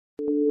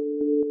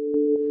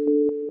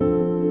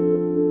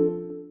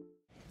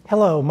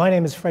Hello, my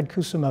name is Fred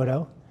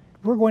Kusumoto.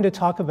 We're going to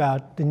talk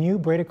about the new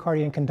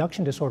bradycardia and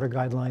conduction disorder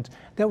guidelines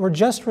that were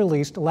just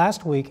released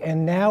last week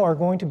and now are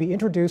going to be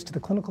introduced to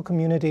the clinical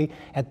community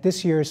at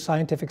this year's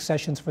scientific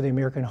sessions for the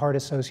American Heart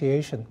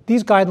Association.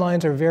 These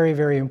guidelines are very,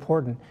 very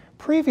important.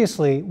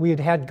 Previously, we had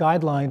had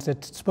guidelines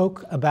that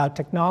spoke about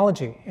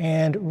technology,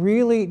 and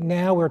really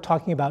now we're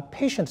talking about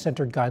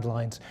patient-centered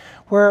guidelines,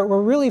 where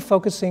we're really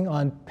focusing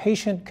on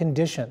patient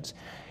conditions.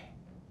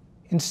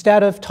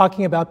 Instead of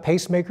talking about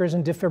pacemakers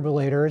and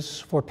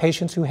defibrillators for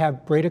patients who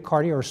have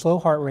bradycardia or slow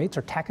heart rates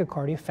or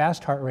tachycardia,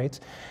 fast heart rates,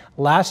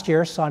 last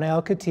year, Sana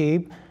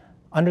El-Khatib,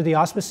 under the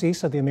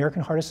auspices of the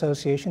American Heart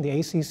Association, the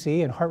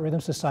ACC, and Heart Rhythm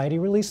Society,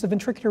 released the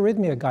ventricular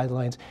arrhythmia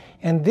guidelines.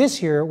 And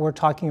this year, we're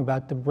talking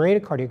about the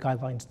bradycardia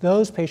guidelines,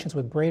 those patients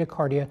with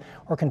bradycardia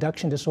or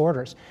conduction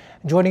disorders.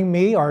 Joining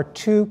me are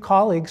two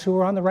colleagues who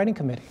are on the writing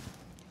committee.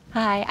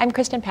 Hi, I'm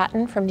Kristen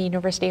Patton from the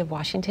University of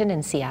Washington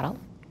in Seattle.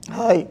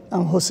 Hi,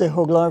 I'm Jose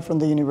Joglar from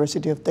the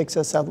University of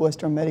Texas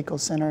Southwestern Medical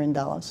Center in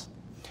Dallas.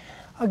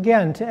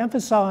 Again, to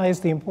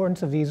emphasize the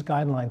importance of these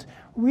guidelines,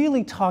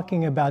 really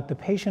talking about the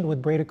patient with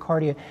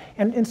bradycardia,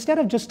 and instead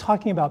of just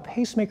talking about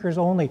pacemakers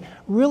only,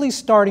 really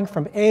starting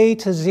from A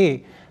to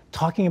Z,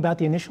 talking about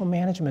the initial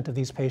management of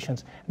these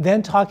patients,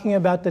 then talking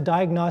about the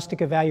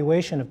diagnostic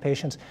evaluation of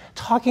patients,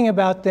 talking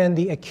about then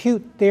the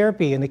acute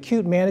therapy and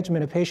acute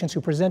management of patients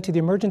who present to the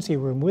emergency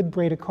room with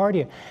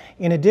bradycardia.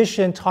 In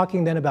addition,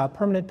 talking then about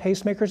permanent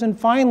pacemakers, and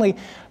finally,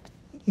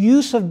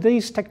 use of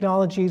these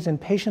technologies in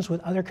patients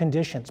with other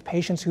conditions,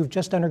 patients who've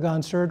just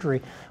undergone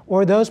surgery,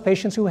 or those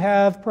patients who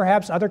have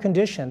perhaps other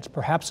conditions,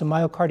 perhaps a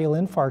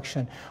myocardial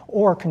infarction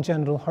or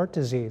congenital heart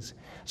disease.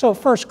 So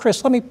first,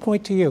 Chris, let me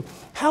point to you.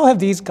 How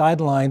do you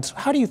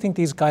think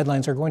these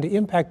guidelines are going to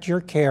impact your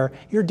care,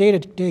 your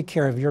day-to-day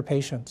care of your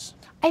patients?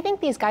 I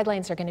think these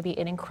guidelines are going to be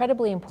an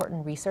incredibly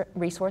important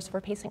resource for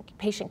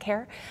patient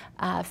care.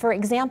 For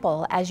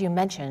example, as you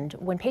mentioned,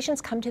 when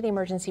patients come to the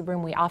emergency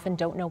room, we often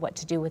don't know what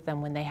to do with them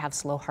when they have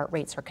slow heart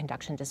rates or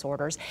conduction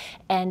disorders.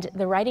 And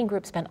the writing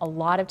group spent a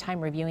lot of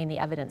time reviewing the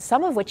evidence,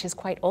 some of which is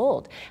quite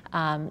old,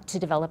 to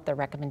develop their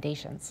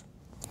recommendations.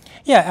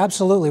 Yeah,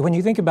 absolutely. When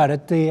you think about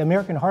it, the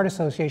American Heart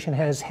Association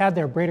has had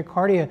their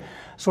bradycardia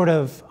sort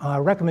of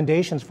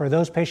recommendations for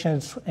those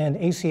patients in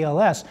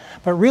ACLS,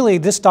 but really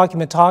this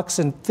document talks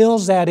and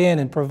fills that in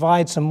and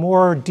provides some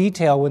more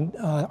detail when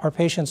our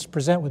patients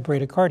present with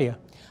bradycardia.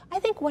 I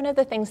think one of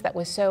the things that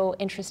was so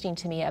interesting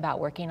to me about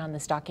working on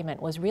this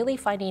document was really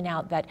finding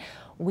out that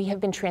we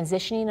have been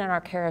transitioning in our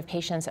care of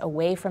patients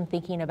away from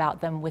thinking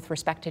about them with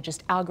respect to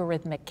just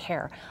algorithmic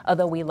care.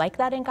 Although we like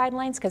that in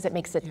guidelines because it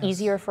makes it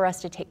easier for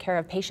us to take care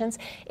of patients,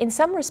 in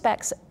some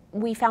respects,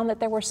 we found that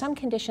there were some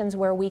conditions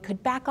where we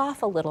could back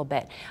off a little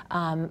bit.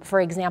 For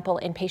example,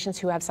 in patients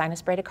who have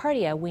sinus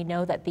bradycardia, we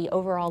know that the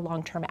overall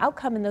long-term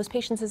outcome in those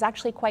patients is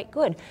actually quite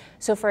good.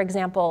 So for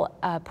example,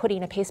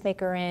 putting a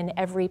pacemaker in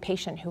every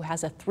patient who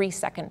has a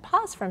 3-second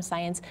pause from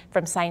sinus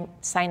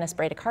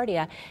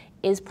bradycardia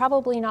is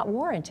probably not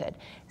warranted.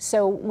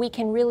 So we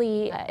can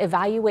really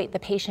evaluate the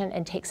patient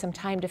and take some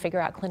time to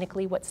figure out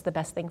clinically what's the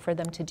best thing for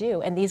them to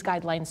do, and these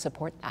guidelines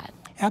support that.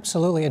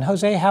 Absolutely. And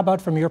Jose, how about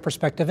from your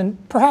perspective? And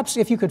perhaps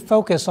if you could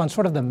focus on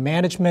sort of the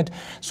management,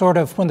 sort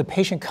of when the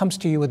patient comes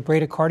to you with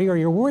bradycardia or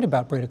you're worried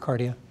about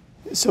bradycardia.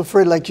 So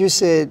Fred, like you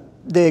said,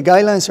 the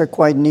guidelines are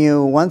quite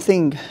new. One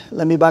thing,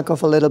 let me back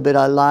off a little bit,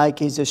 I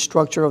like is the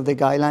structure of the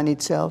guideline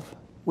itself,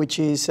 which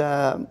is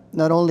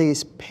not only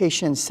is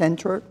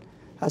patient-centered,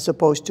 as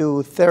opposed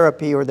to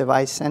therapy or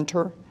device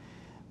center,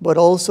 but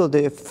also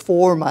the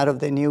format of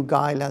the new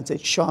guidelines, the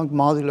chunk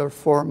modular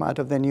format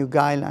of the new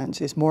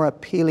guidelines is more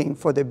appealing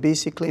for the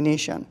busy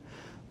clinician,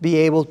 be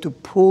able to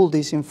pull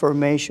this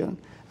information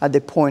at the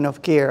point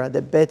of care, at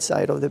the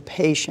bedside of the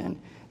patient.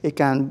 It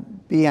can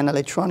be an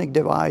electronic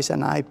device,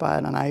 an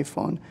iPad, an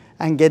iPhone,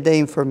 and get the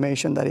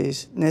information that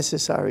is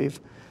necessary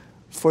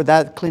for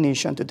that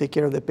clinician to take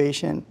care of the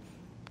patient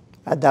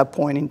at that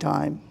point in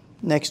time,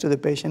 next to the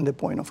patient, the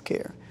point of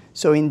care.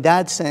 So in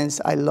that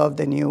sense, I love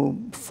the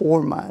new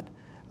format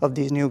of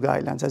these new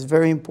guidelines. That's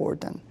very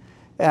important.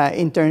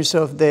 In terms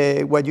of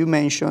what you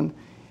mentioned,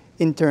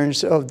 in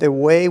terms of the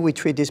way we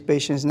treat these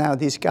patients now,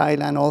 this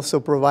guideline also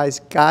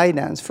provides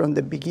guidance from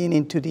the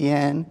beginning to the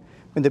end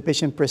when the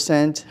patient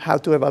presents, how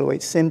to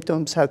evaluate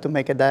symptoms, how to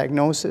make a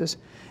diagnosis,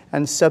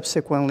 and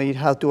subsequently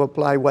how to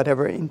apply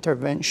whatever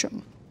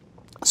intervention.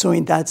 So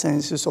in that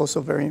sense, it's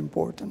also very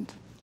important.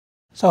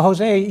 So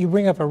Jose, you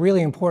bring up a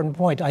really important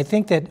point. I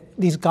think that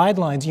these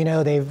guidelines,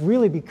 they've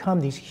really become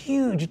these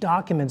huge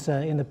documents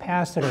in the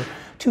past that are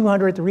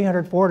 200,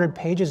 300, 400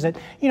 pages that,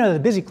 the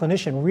busy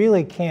clinician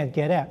really can't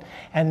get at.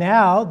 And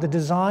now the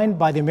design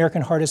by the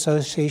American Heart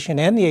Association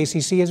and the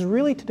ACC is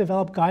really to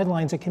develop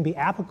guidelines that can be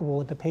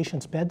applicable at the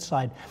patient's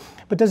bedside.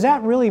 But does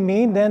that really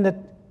mean then that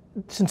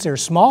since they're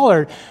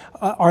smaller,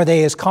 are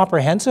they as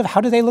comprehensive?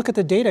 How do they look at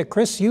the data?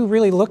 Chris, you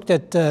really looked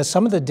at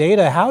some of the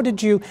data. How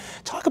did you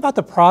talk about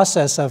the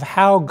process of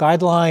how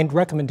guideline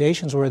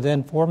recommendations were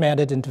then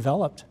formatted and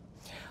developed?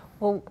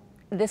 Well,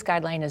 This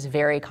guideline is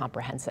very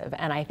comprehensive,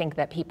 and I think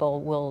that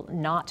people will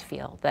not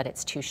feel that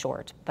it's too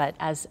short. But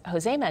as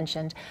Jose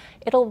mentioned,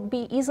 it'll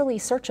be easily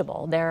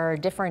searchable. There are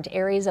different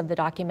areas of the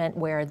document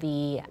where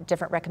the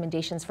different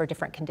recommendations for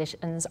different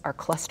conditions are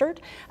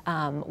clustered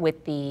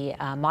with the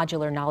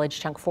modular knowledge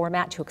chunk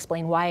format to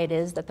explain why it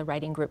is that the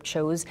writing group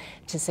chose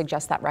to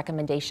suggest that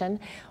recommendation.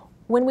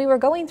 When we were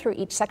going through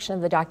each section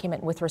of the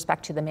document with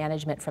respect to the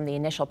management from the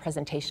initial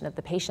presentation of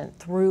the patient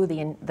through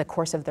the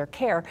course of their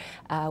care,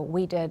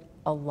 we did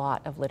a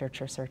lot of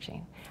literature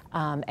searching.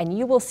 And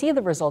you will see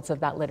the results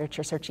of that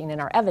literature searching in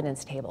our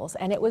evidence tables.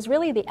 And it was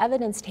really the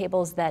evidence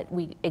tables that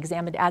we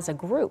examined as a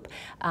group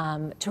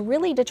to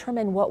really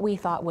determine what we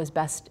thought was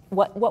best,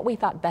 what we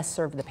thought best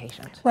served the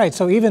patient. Right,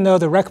 so even though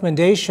the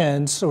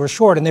recommendations were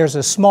short and there's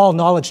a small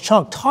knowledge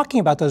chunk talking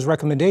about those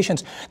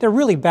recommendations, they're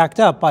really backed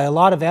up by a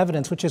lot of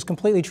evidence, which is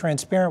completely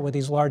transparent with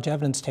these large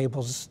evidence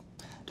tables.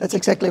 That's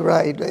exactly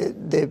right.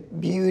 The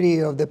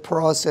beauty of the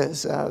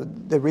process,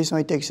 the reason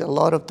it takes a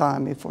lot of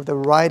time is for the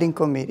writing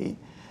committee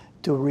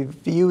to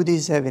review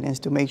this evidence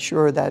to make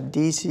sure that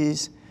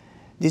these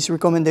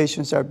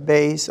recommendations are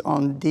based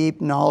on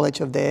deep knowledge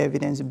of the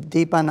evidence,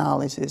 deep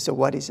analysis of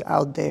what is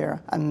out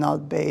there, and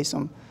not based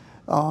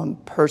on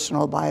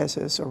personal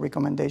biases or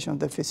recommendation of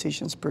the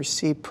physician's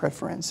perceived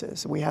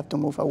preferences. We have to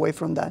move away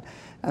from that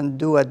and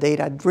do a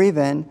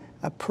data-driven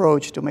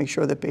approach to make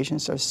sure the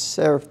patients are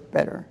served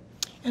better.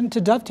 And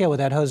to dovetail with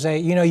that, Jose,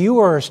 you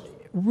were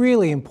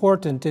really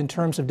important in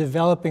terms of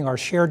developing our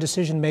shared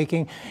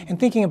decision-making and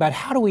thinking about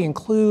how do we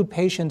include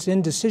patients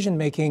in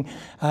decision-making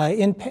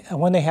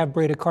when they have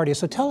bradycardia.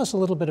 So tell us a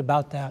little bit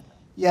about that.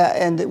 Yeah,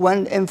 and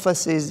one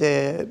emphasis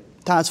the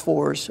task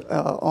force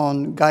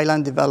on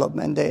guideline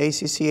development, the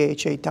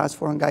ACC/AHA task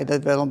force on guideline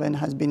development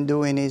has been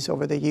doing is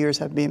over the years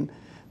have been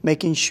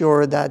making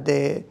sure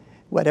that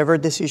whatever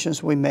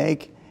decisions we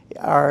make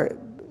are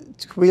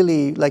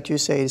really, like you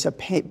say, it's a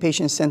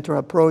patient-centered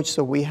approach.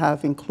 So we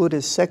have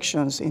included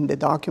sections in the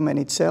document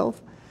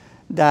itself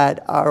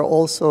that are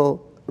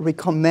also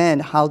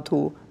recommend how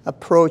to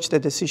approach the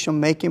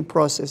decision-making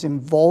process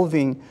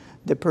involving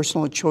the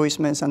personal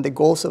choices and the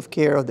goals of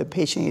care of the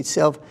patient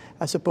itself,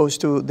 as opposed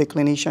to the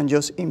clinician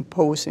just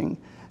imposing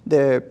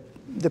the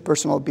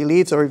personal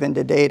beliefs or even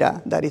the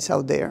data that is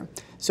out there.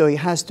 So it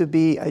has to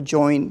be a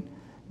joint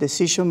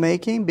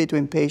decision-making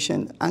between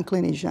patient and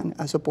clinician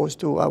as opposed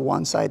to a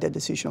one-sided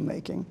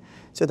decision-making.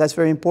 So that's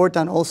very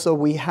important. Also,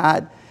 we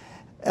had,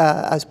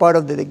 as part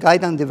of the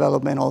guideline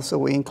development also,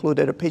 we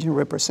included a patient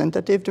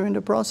representative during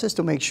the process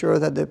to make sure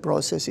that the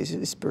process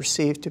is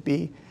perceived to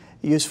be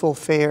useful,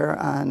 fair,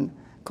 and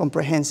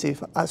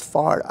comprehensive as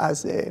far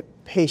as the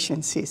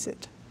patient sees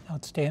it.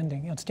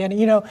 Outstanding,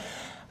 outstanding.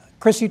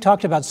 Chris, you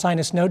talked about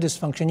sinus node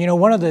dysfunction.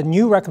 One of the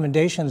new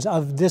recommendations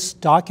of this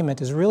document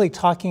is really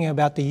talking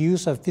about the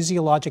use of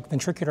physiologic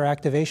ventricular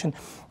activation.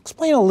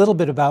 Explain a little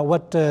bit about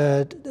what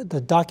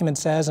the document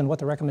says and what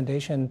the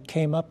recommendation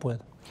came up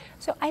with.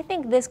 So I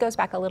think this goes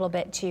back a little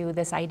bit to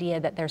this idea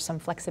that there's some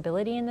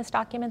flexibility in this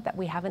document that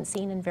we haven't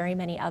seen in very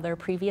many other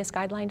previous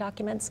guideline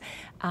documents.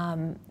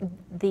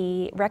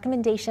 The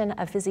recommendation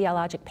of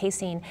physiologic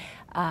pacing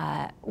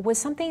was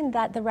something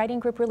that the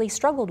writing group really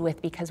struggled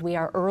with because we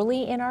are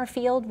early in our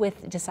field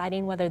with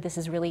deciding whether this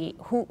is really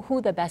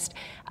who the best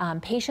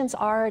patients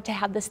are to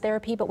have this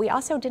therapy, but we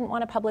also didn't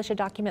want to publish a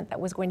document that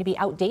was going to be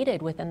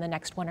outdated within the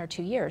next 1 or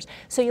 2 years.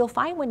 So you'll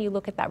find when you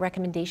look at that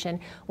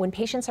recommendation, when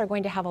patients are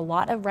going to have a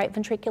lot of right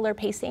ventricular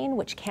pacing,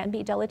 which can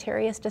be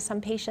deleterious to some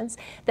patients,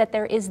 that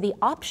there is the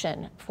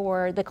option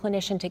for the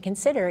clinician to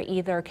consider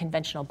either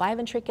conventional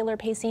biventricular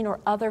pacing or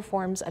other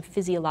forms of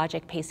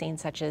physiologic pacing,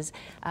 such as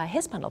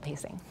his bundle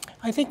pacing.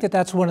 I think that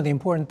that's one of the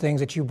important things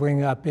that you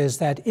bring up is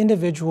that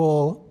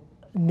individual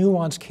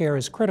nuanced care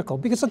is critical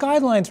because the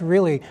guidelines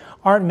really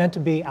aren't meant to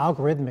be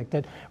algorithmic,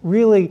 that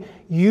really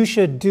you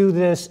should do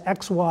this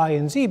X, Y,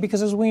 and Z,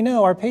 because as we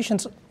know, our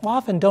patients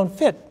often don't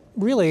fit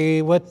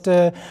really what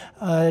the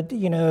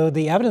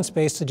evidence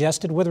base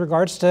suggested with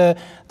regards to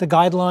the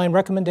guideline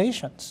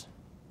recommendations.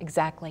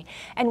 Exactly.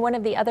 And one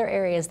of the other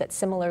areas that's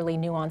similarly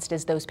nuanced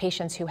is those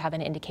patients who have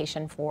an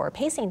indication for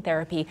pacing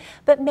therapy,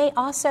 but may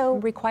also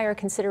require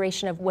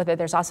consideration of whether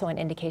there's also an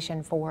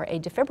indication for a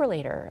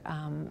defibrillator.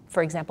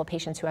 For example,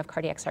 patients who have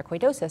cardiac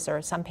sarcoidosis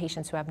or some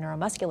patients who have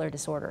neuromuscular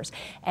disorders.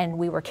 And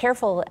we were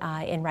careful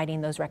in writing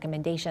those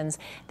recommendations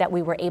that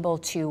we were able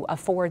to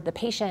afford the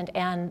patient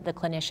and the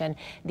clinician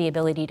the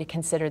ability to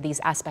consider these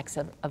aspects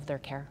of their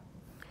care.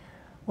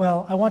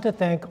 Well, I want to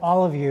thank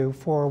all of you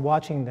for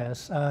watching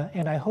this,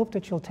 and I hope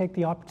that you'll take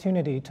the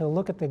opportunity to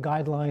look at the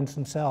guidelines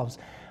themselves.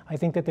 I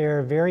think that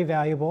they're very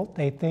valuable.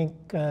 I think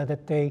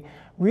that they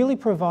really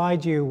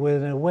provide you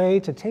with a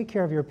way to take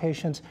care of your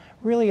patients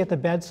really at the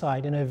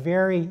bedside in a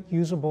very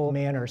usable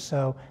manner.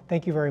 So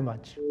thank you very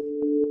much.